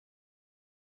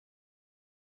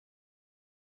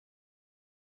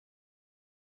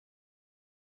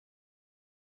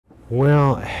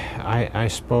Well, I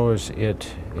suppose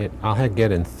I'll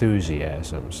get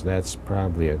enthusiasms. That's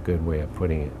probably a good way of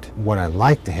putting it. What I'd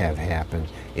like to have happen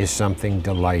is something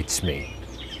delights me.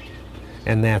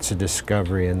 And that's a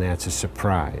discovery and that's a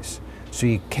surprise. So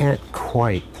you can't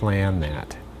quite plan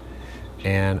that.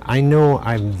 And I know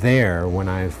I'm there when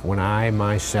I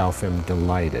myself am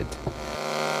delighted.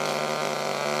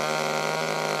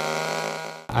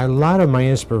 A lot of my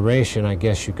inspiration, I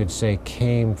guess you could say,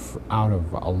 came out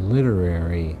of my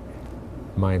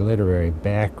literary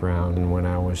background. And when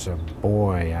I was a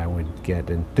boy, I would get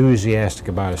enthusiastic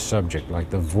about a subject like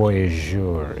the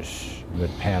voyageurs that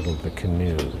paddled the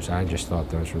canoes. I just thought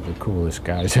those were the coolest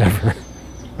guys ever.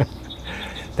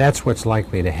 That's what's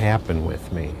likely to happen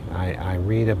with me. I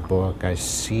read a book, I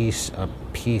see a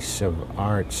piece of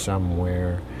art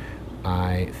somewhere,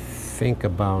 I think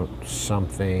about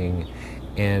something,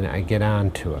 and I get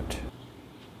onto it.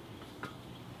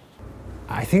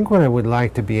 I think what I would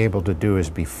like to be able to do is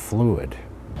be fluid.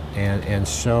 And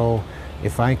so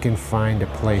if I can find a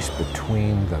place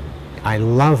between them. I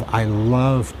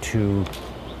love to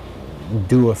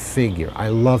do a figure. I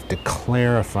love to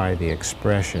clarify the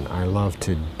expression. I love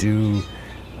to do,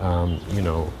 you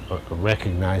know, a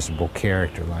recognizable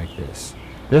character like this.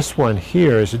 This one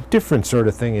here is a different sort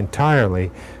of thing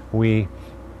entirely. We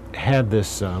had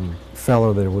this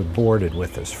fellow that was boarded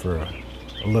with us for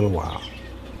a little while,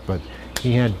 but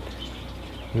he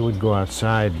would go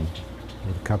outside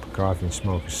with a cup of coffee and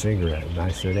smoke a cigarette. And I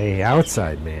said, "Hey,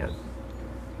 outside man."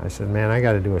 I said, "Man, I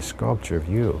got to do a sculpture of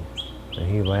you."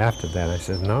 And he laughed at that. I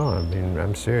said, "No, I mean,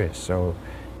 I'm serious." So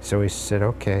he said,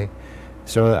 "Okay."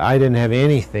 So I didn't have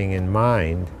anything in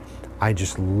mind. I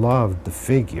just loved the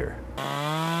figure.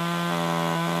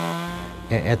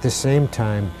 At the same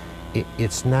time,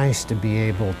 it's nice to be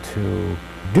able to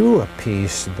do a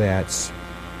piece that's,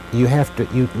 you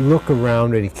look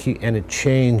around it and it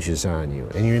changes on you,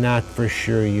 and you're not for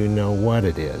sure you know what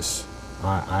it is.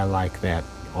 I like that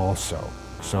also.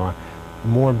 So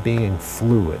more being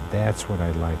fluid, that's what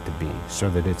I'd like to be, so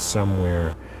that it's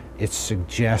somewhere, it's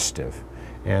suggestive,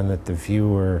 and that the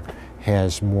viewer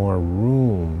has more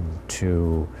room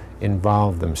to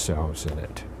involve themselves in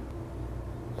it.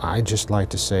 I just like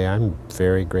to say I'm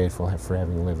very grateful for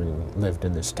having lived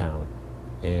in this town,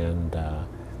 and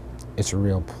it's a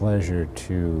real pleasure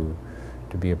to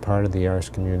be a part of the arts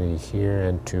community here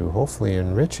and to hopefully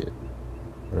enrich it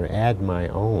or add my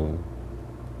own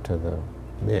to the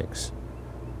mix.